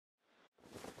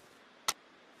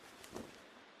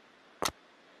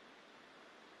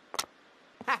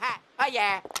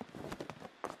yeah.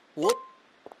 Whoop.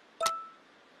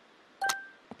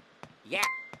 Yeah.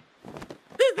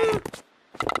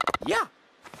 Yeah.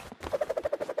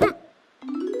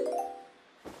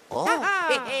 Oh,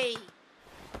 hey, hey.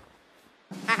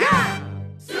 Ha-ha!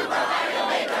 Super Mario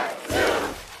Maker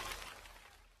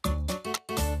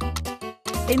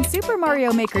 2! In Super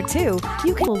Mario Maker 2,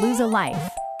 you can lose a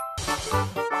life.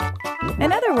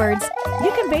 In other words,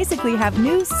 you can basically have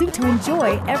new soup to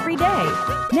enjoy every day.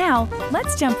 Now,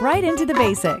 let's jump right into the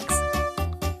basics.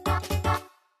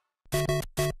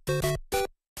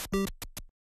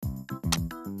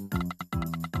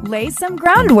 Lay some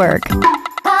groundwork.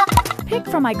 Pick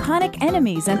from iconic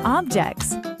enemies and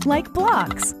objects, like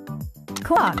blocks,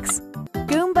 clocks,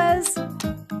 Goombas,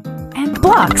 and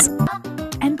blocks,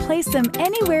 and place them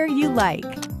anywhere you like.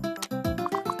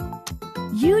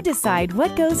 You decide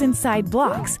what goes inside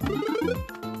blocks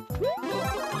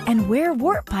and where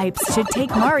warp pipes should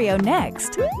take Mario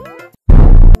next.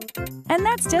 And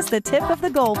that's just the tip of the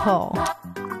goal pole.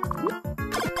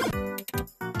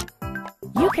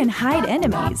 You can hide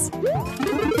enemies,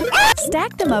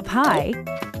 stack them up high,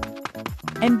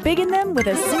 and begin them with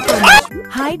a super much,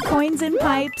 hide coins in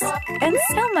pipes, and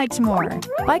so much more.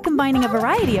 By combining a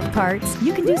variety of parts,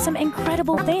 you can do some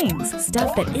incredible things,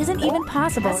 stuff that isn't even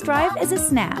possible. Drive is a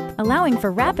snap, allowing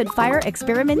for rapid-fire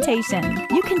experimentation.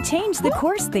 You can change the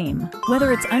course theme,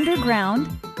 whether it's underground,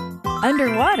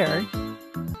 underwater,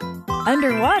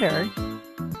 underwater,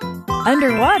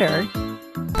 underwater,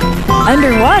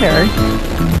 underwater,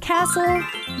 castle,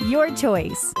 your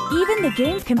choice. Even the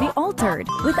games can be altered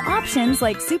with options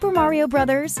like Super Mario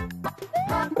Brothers,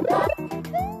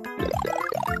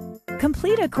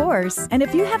 complete a course, and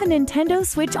if you have a Nintendo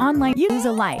Switch Online, you lose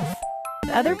a life.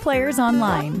 Other players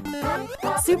online.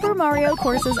 Super Mario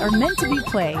courses are meant to be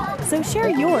played, so share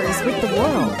yours with the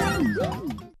world.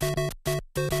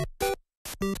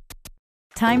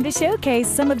 Time to showcase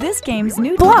some of this game's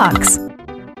new blocks.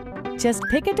 Just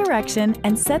pick a direction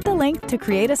and set the length to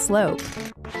create a slope.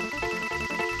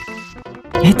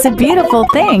 It's a beautiful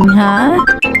thing, huh?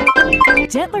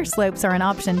 Gentler slopes are an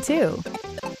option too.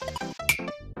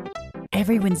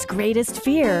 Everyone's greatest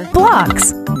fear,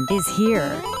 blocks, is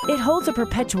here. It holds a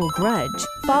perpetual grudge,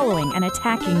 following and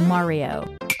attacking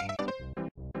Mario.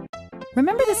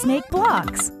 Remember the snake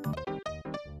blocks.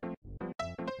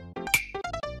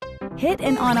 Hit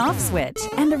an on-off switch,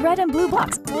 and the red and blue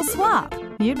blocks will swap.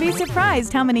 You'd be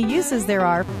surprised how many uses there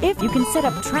are if you can set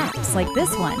up traps like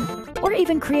this one, or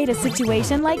even create a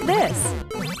situation like this.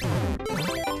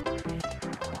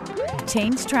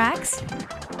 Change tracks,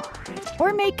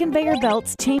 or make conveyor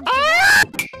belts change.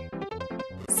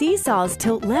 Seesaws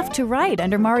tilt left to right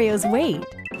under Mario's weight.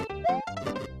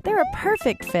 They're a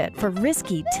perfect fit for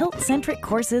risky, tilt-centric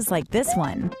courses like this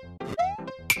one.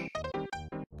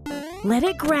 Let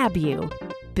it grab you.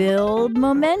 Build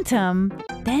momentum,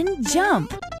 then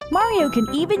jump. Mario can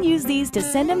even use these to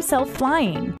send himself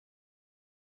flying.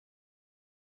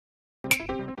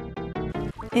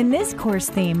 In this course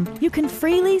theme, you can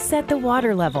freely set the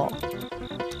water level.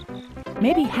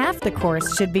 Maybe half the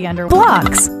course should be under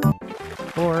blocks.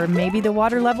 Or maybe the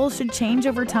water level should change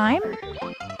over time.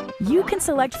 You can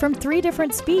select from 3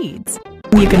 different speeds.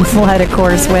 You can flood a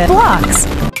course with blocks.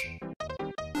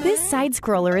 This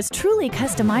side-scroller is truly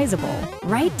customizable,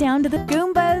 right down to the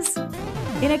Goombas.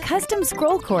 In a custom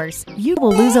scroll course, you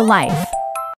will lose a life.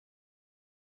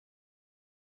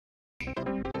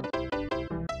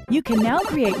 You can now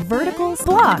create vertical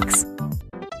blocks.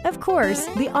 Of course,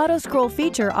 the auto-scroll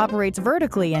feature operates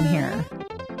vertically in here.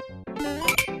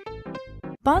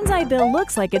 Bonsai Bill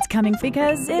looks like it's coming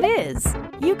because it is.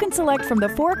 You can select from the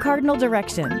 4 cardinal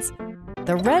directions.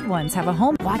 The red ones have a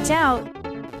home. Watch out!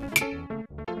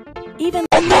 Even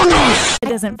it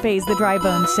doesn't phase the dry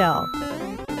bone shell.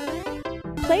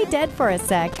 Play dead for a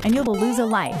sec and you'll lose a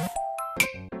life.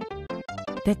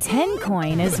 The 10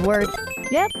 coin is worth,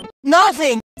 yep,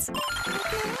 Nothing!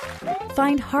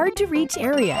 Find hard-to-reach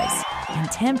areas and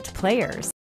tempt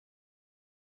players.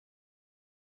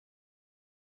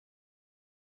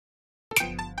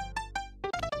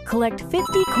 Collect 50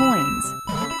 coins.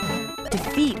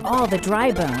 Defeat all the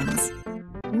dry bones.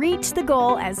 Reach the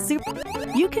goal as super.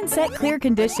 You can set clear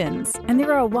conditions, and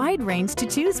there are a wide range to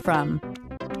choose from.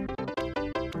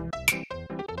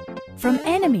 From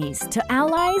enemies to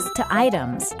allies to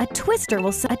items, a twister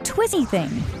will a twisty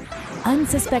thing.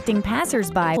 Unsuspecting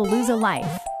passers-by will lose a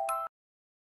life.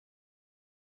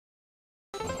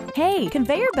 Hey,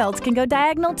 conveyor belts can go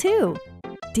diagonal too.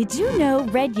 Did you know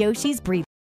red Yoshi's breathe?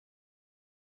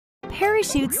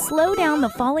 Parachutes slow down the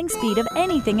falling speed of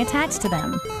anything attached to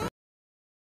them.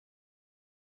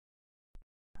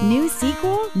 New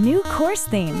sequel, new course. course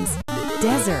themes: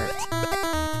 desert,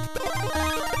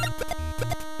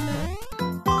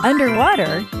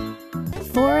 underwater,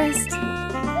 forest,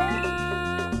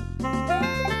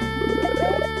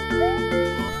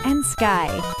 and sky.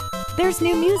 There's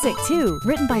new music too,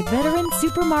 written by veteran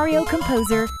Super Mario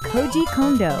composer Koji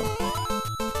Kondo.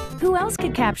 Who else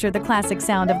could capture the classic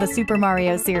sound of the Super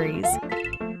Mario series?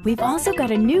 We've also got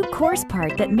a new course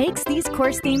part that makes these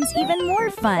course themes even more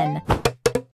fun.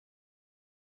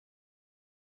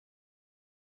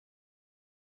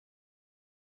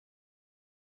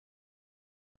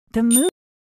 The moon.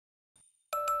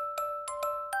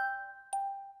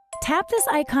 Tap this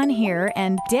icon here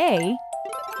and day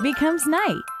becomes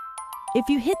night. If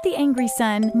you hit the angry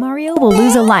sun, Mario will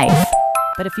lose a life.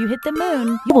 But if you hit the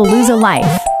moon, you will lose a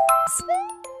life.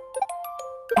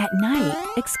 At night,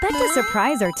 expect a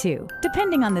surprise or two,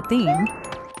 depending on the theme.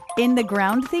 In the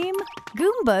ground theme,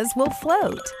 Goombas will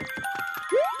float.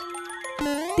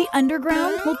 The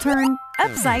underground will turn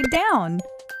upside down.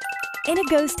 In a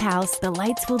ghost house, the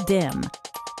lights will dim.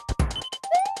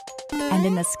 And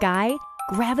in the sky,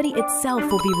 gravity itself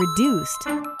will be reduced.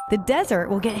 The desert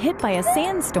will get hit by a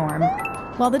sandstorm,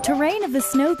 while the terrain of the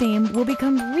snow theme will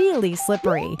become really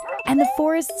slippery. And the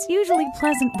forest's usually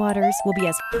pleasant waters will be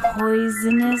as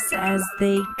poisonous as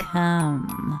they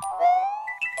come.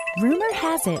 Rumor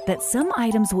has it that some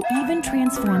items will even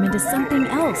transform into something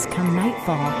else come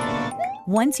nightfall.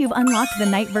 Once you've unlocked the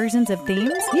night versions of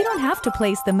themes, you don't have to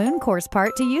place the moon course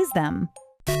part to use them.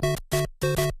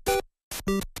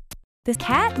 The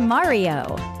Cat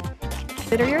Mario.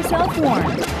 Consider yourself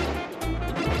warned.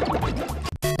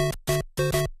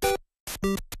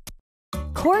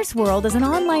 Course World is an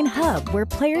online hub where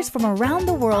players from around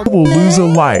the world will lose a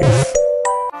life,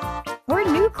 or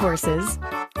new courses,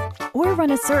 or run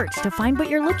a search to find what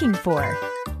you're looking for.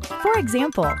 For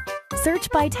example, search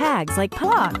by tags like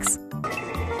blocks,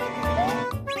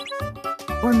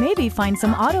 or maybe find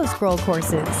some auto-scroll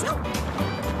courses.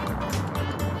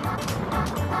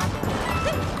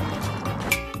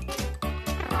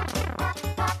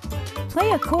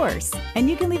 Play a course, and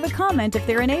you can leave a comment if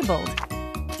they're enabled.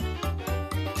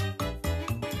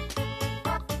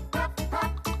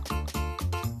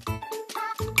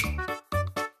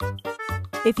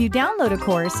 If you download a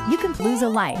course, you can lose a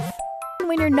life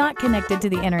when you're not connected to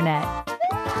the internet.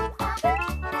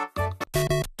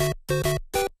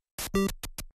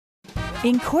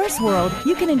 In Course World,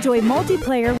 you can enjoy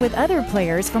multiplayer with other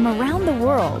players from around the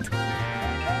world.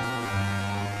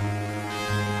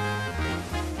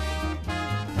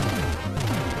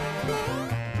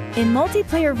 In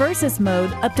multiplayer versus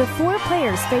mode, up to 4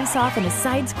 players face off in a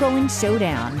side-scrolling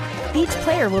showdown. Each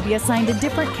player will be assigned a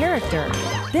different character.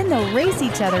 Then they'll race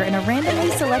each other in a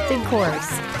randomly selected course.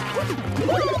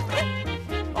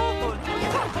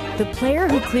 The player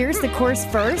who clears the course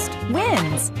first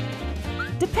wins.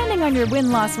 Depending on your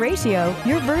win-loss ratio,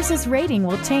 your versus rating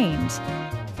will change.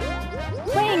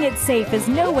 Playing it safe is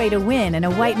no way to win in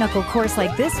a white-knuckle course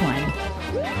like this one.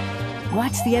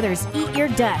 Watch the others eat your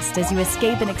dust as you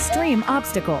escape an extreme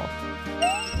obstacle.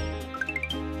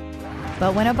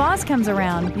 But when a boss comes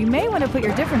around, you may want to put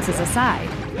your differences aside.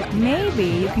 Maybe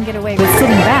you can get away with sitting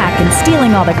back and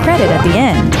stealing all the credit at the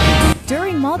end.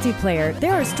 During multiplayer,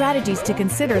 there are strategies to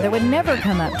consider that would never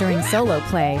come up during solo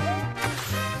play.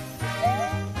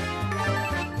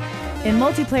 In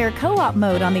multiplayer co-op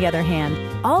mode, on the other hand,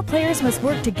 all players must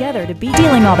work together to beat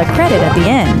stealing all the credit at the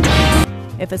end.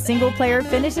 If a single player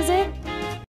finishes it,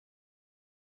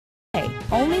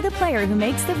 only the player who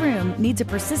makes the room needs a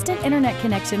persistent internet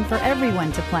connection for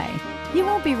everyone to play. You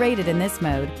won't be rated in this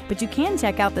mode, but you can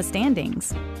check out the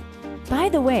standings. By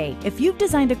the way, if you've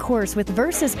designed a course with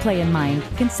versus play in mind,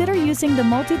 consider using the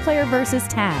multiplayer versus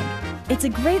tag. It's a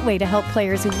great way to help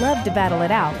players who love to battle it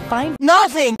out find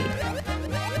Nothing!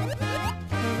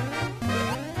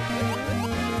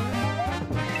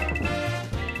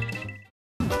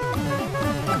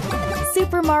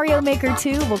 Super Mario Maker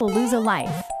 2 will lose a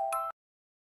life.